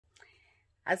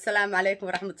Assalamu alaikum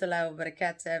wa rahmatullahi wa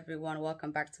barakatuh, everyone.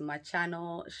 Welcome back to my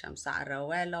channel, Shamsa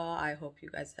Arawelo. I hope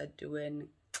you guys are doing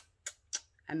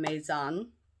amazing,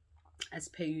 as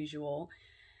per usual.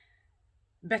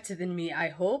 Better than me, I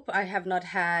hope. I have not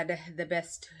had the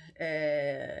best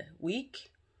week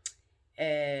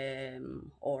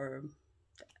or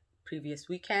previous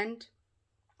weekend.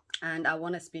 And I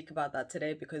want to speak about that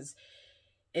today because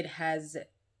it has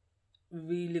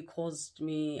really caused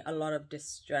me a lot of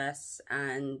distress,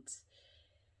 and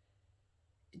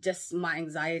just my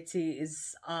anxiety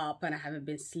is up, and I haven't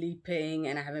been sleeping,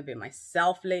 and I haven't been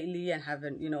myself lately, and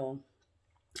haven't,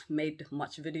 made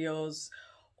much videos,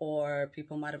 or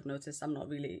people might have noticed I'm not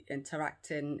really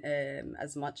interacting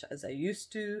as much as I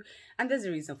used to, and there's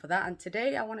a reason for that, and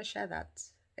today I want to share that.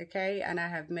 Okay, and I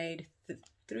have made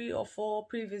 3 or 4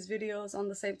 previous videos on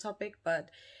the same topic, but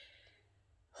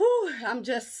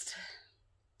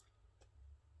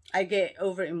I get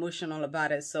over emotional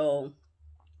about it, so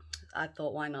I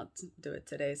thought, why not do it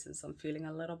today since I'm feeling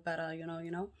a little better,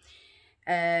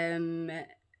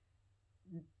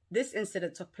 This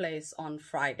incident took place on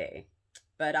Friday,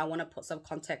 but I want to put some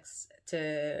context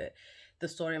to the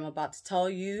story I'm about to tell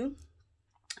you.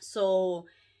 So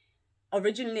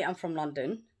originally I'm from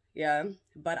London,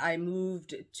 but I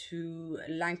moved to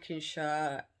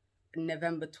Lancashire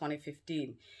November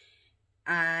 2015,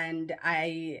 and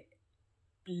I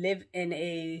live in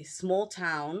a small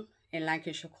town in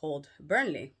Lancashire called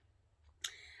Burnley.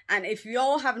 And if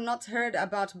y'all have not heard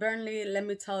about Burnley, let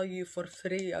me tell you for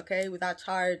free, okay, without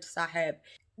charge, sahib.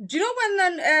 Do you know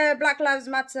when the Black Lives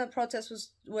Matter protest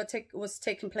was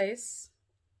taking place?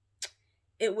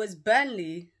 It was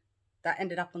Burnley that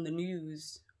ended up on the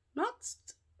news, not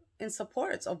in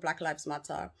support of Black Lives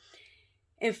Matter.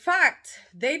 In fact,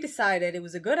 they decided it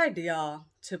was a good idea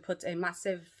to put a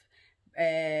massive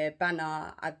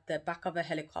banner at the back of a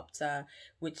helicopter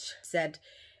which said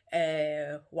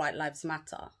White Lives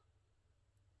Matter,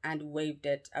 and waved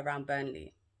it around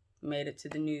Burnley. Made it to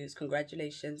the news.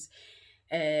 Congratulations.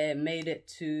 Made it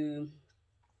to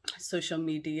social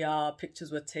media. Pictures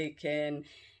were taken.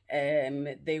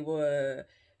 They were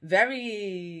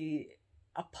very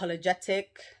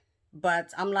apologetic,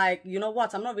 but I'm like, you know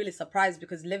what, I'm not really surprised,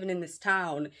 because living in this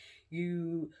town,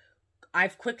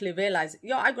 I've quickly realized,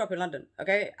 I grew up in London,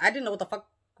 okay? I didn't know what the fuck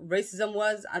racism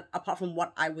was, apart from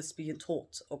what I was being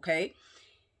taught, okay?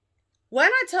 When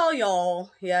I tell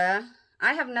y'all,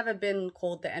 I have never been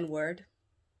called the N-word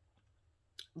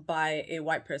by a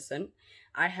white person.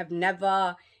 I have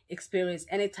never experienced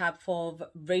any type of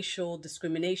racial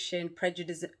discrimination,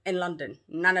 prejudice in London.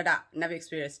 None of that. Never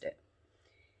experienced it.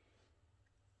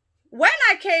 When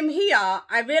I came here,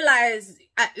 I realized,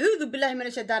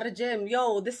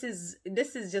 yo, this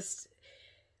is just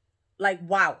like,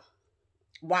 wow.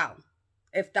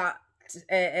 If that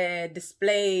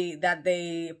display that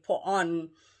they put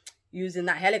on using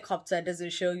that helicopter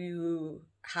doesn't show you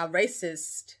how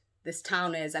racist this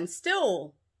town is, and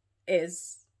still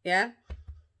is,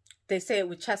 they say it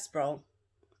with chest, bro.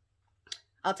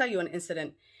 I'll tell you an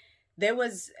incident. There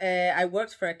was, I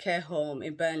worked for a care home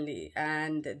in Burnley,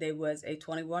 and there was a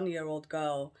 21-year-old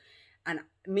girl, and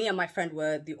me and my friend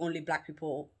were the only black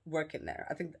people working there.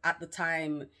 I think at the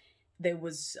time there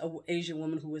was an Asian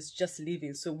woman who was just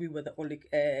leaving, so we were the only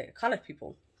colored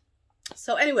people.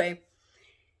 So anyway,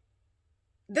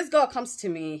 this girl comes to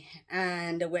me,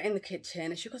 and we're in the kitchen,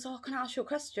 and she goes, oh, can I ask you a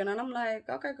question? And I'm like,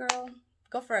 okay, girl,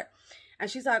 go for it. And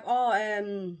she's like,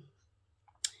 oh,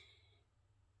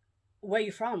 where are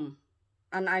you from?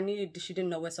 And I knew she didn't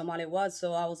know where Somalia was,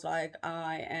 so I was like,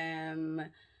 I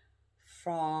am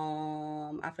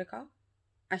from Africa.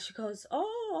 And she goes,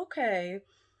 oh, okay.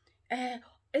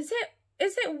 Is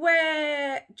it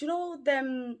where, do you know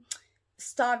them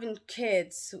starving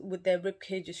kids with their rib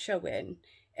cages showing?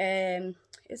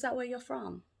 Is that where you're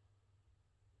from?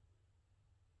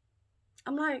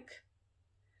 I'm like,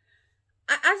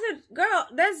 I said, girl,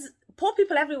 there's poor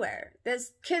people everywhere.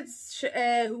 There's kids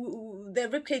who their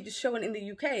rib cage is showing in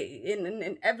the UK,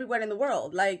 in everywhere in the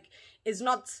world. Like, it's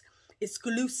not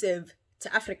exclusive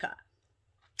to Africa.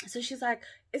 So she's like,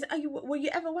 were you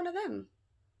ever one of them?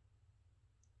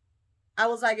 I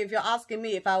was like, if you're asking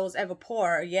me if I was ever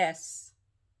poor, yes.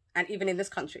 And even in this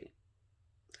country.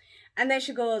 And then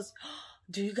she goes, oh,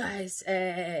 do you guys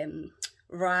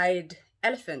ride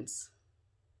elephants?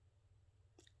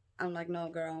 I'm like, no,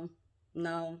 girl,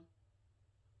 no.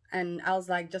 And I was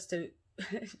like, just to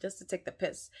take the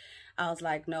piss, I was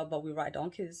like, no, but we ride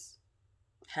donkeys.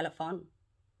 Hella fun.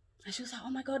 And she was like, oh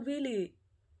my God, really?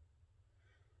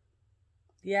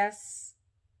 Yes.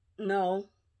 No.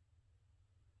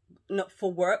 Not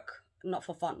for work, not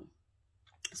for fun.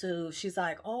 So she's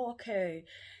like, oh, okay.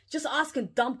 Just asking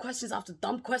dumb questions after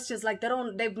dumb questions. Like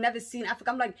they've never seen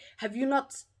Africa. I'm like, do you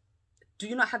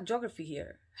not have geography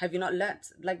here? Have you not learnt?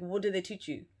 Like, what do they teach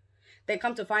you? They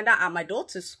come to find out at my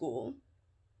daughter's school,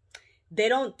 they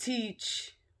don't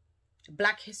teach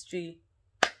Black history,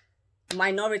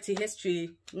 minority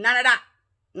history, none of that.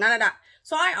 None of that.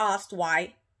 So I asked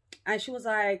why. And she was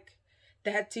like,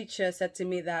 the head teacher said to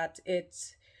me that it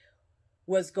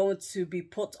was going to be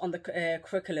put on the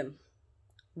curriculum.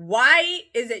 Why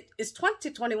is it? It's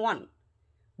 2021.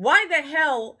 Why the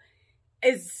hell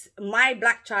is my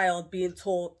Black child being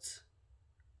taught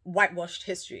whitewashed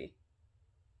history?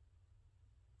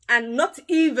 And not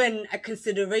even a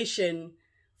consideration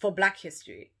for Black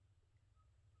history.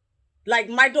 Like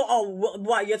my daughter,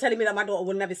 what, you're telling me that my daughter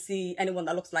will never see anyone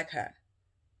that looks like her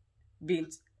being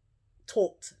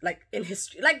taught like in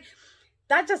history? Like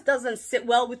that just doesn't sit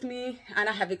well with me. And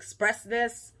I have expressed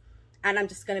this, and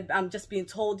I'm just being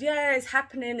told, yeah, it's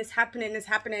happening, it's happening, it's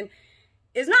happening.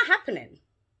 It's not happening.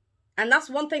 And that's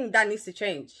one thing that needs to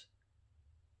change.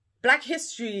 Black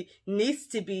history needs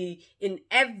to be in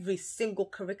every single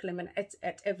curriculum and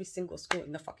at every single school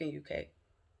in the fucking UK.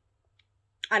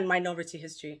 And minority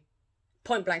history.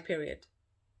 Point blank, period.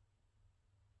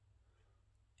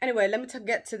 Anyway, let me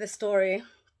get to the story.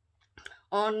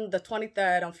 On the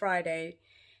 23rd, on Friday,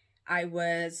 I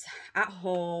was at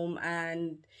home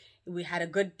and we had a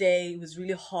good day. It was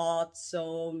really hot,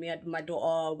 so me and my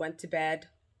daughter went to bed.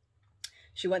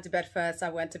 She went to bed first. I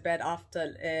went to bed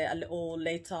after a little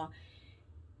later.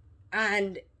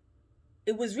 And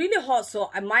it was really hot, so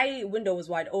my window was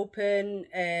wide open.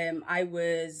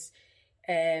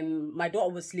 my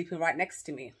daughter was sleeping right next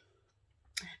to me.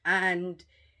 And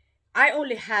I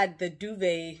only had the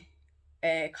duvet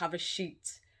cover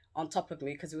sheet on top of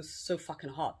me because it was so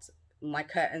fucking hot. My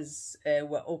curtains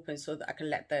were open so that I could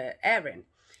let the air in.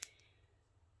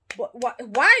 But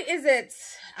why is it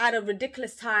at a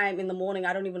ridiculous time in the morning,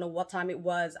 I don't even know what time it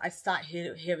was, I start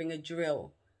hearing a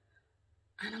drill.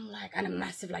 And I'm like, and a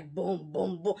massive like boom,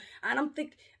 boom, boom. And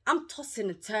I'm tossing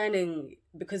and turning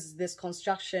because there's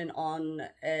construction on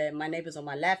my neighbors on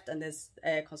my left and there's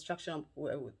construction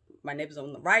with my neighbors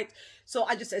on the right. So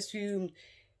I just assumed,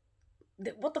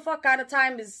 what the fuck kind of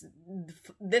time is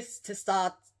this to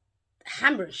start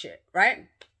hammering shit, right?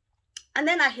 And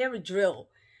then I hear a drill.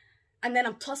 And then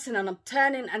I'm tossing and I'm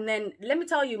turning. And then let me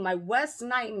tell you, my worst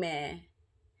nightmare,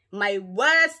 my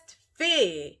worst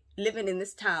fear living in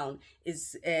this town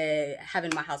is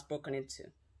having my house broken into.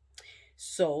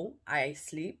 So I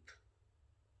sleep,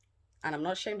 and I'm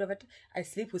not ashamed of it. I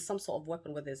sleep with some sort of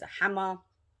weapon, whether it's a hammer,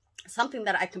 something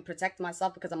that I can protect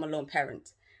myself because I'm a lone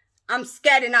parent. I'm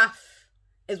scared enough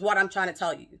is what I'm trying to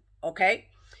tell you, okay?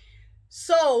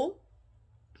 So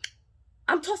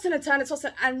I'm tossing and turning,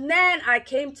 and then I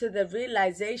came to the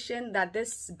realization that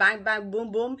this bang, bang,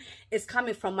 boom, boom is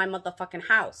coming from my motherfucking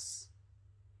house.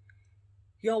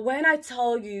 Yo, when I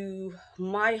tell you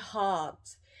my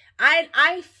heart,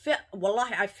 I feel,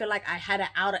 wallahi, I feel like I had an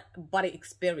out-of-body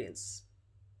experience.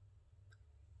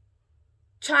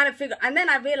 Trying to figure, and then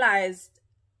I realized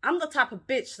I'm the type of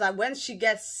bitch that when she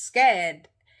gets scared,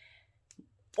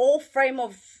 all frame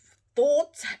of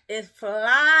thought, it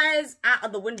flies out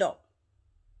of the window.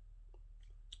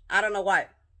 I don't know why.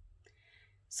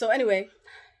 So anyway,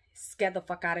 scared the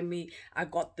fuck out of me. I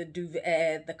got the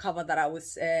duvet, the cover that I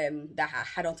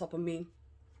had on top of me,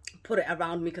 put it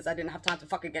around me because I didn't have time to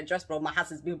fucking get dressed, bro. My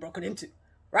house is being broken into,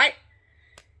 right?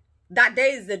 That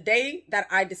day is the day that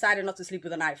I decided not to sleep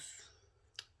with a knife.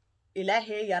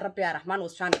 Ilahi ya Rabbi ya Rahman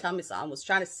was trying to tell me something, was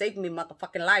trying to save me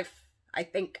motherfucking life. I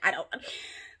think, I don't know.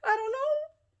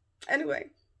 Anyway,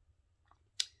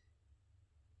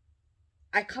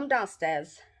 I come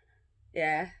downstairs.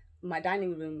 Yeah, my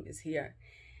dining room is here.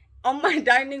 On my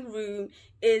dining room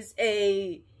is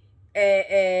a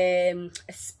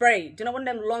spray. Do you know one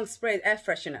of them long sprays, air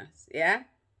fresheners? Yeah.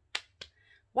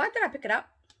 Why did I pick it up?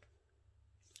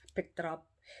 I picked it up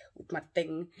with my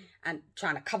thing and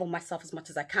trying to cover myself as much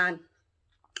as I can.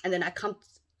 And then I come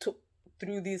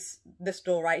through this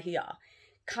door right here.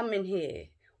 Come in here.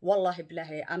 Wallahi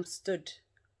billahi, I'm stood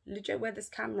legit where this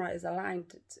camera is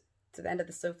aligned to the end of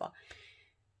the sofa.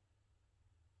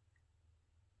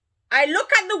 I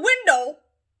look at the window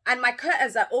and my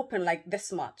curtains are open like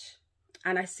this much.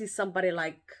 And I see somebody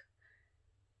like,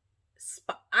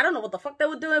 I don't know what the fuck they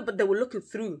were doing, but they were looking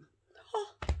through.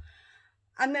 Oh.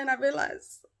 And then I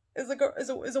realized it's a girl,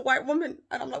 it's a white woman.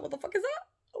 And I'm like, what the fuck is that?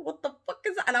 What the fuck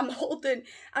is that? And I'm holding,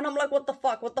 and I'm like, what the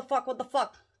fuck, what the fuck, what the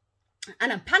fuck?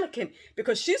 And I'm panicking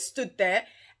because she stood there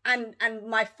and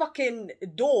my fucking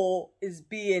door is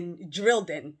being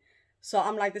drilled in. So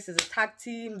I'm like, this is a tag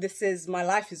team. This is, my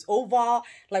life is over.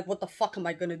 Like, what the fuck am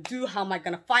I gonna do? How am I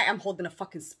gonna fight? I'm holding a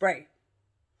fucking spray.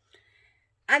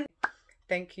 And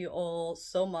thank you all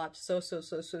so much. So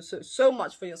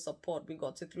much for your support. We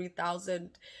got to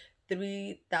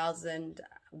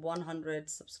 3,100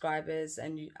 subscribers.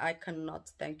 And I cannot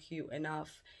thank you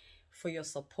enough for your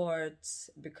support,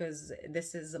 because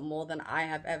this is more than I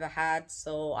have ever had.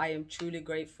 So I am truly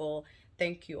grateful.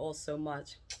 Thank you all so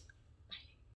much.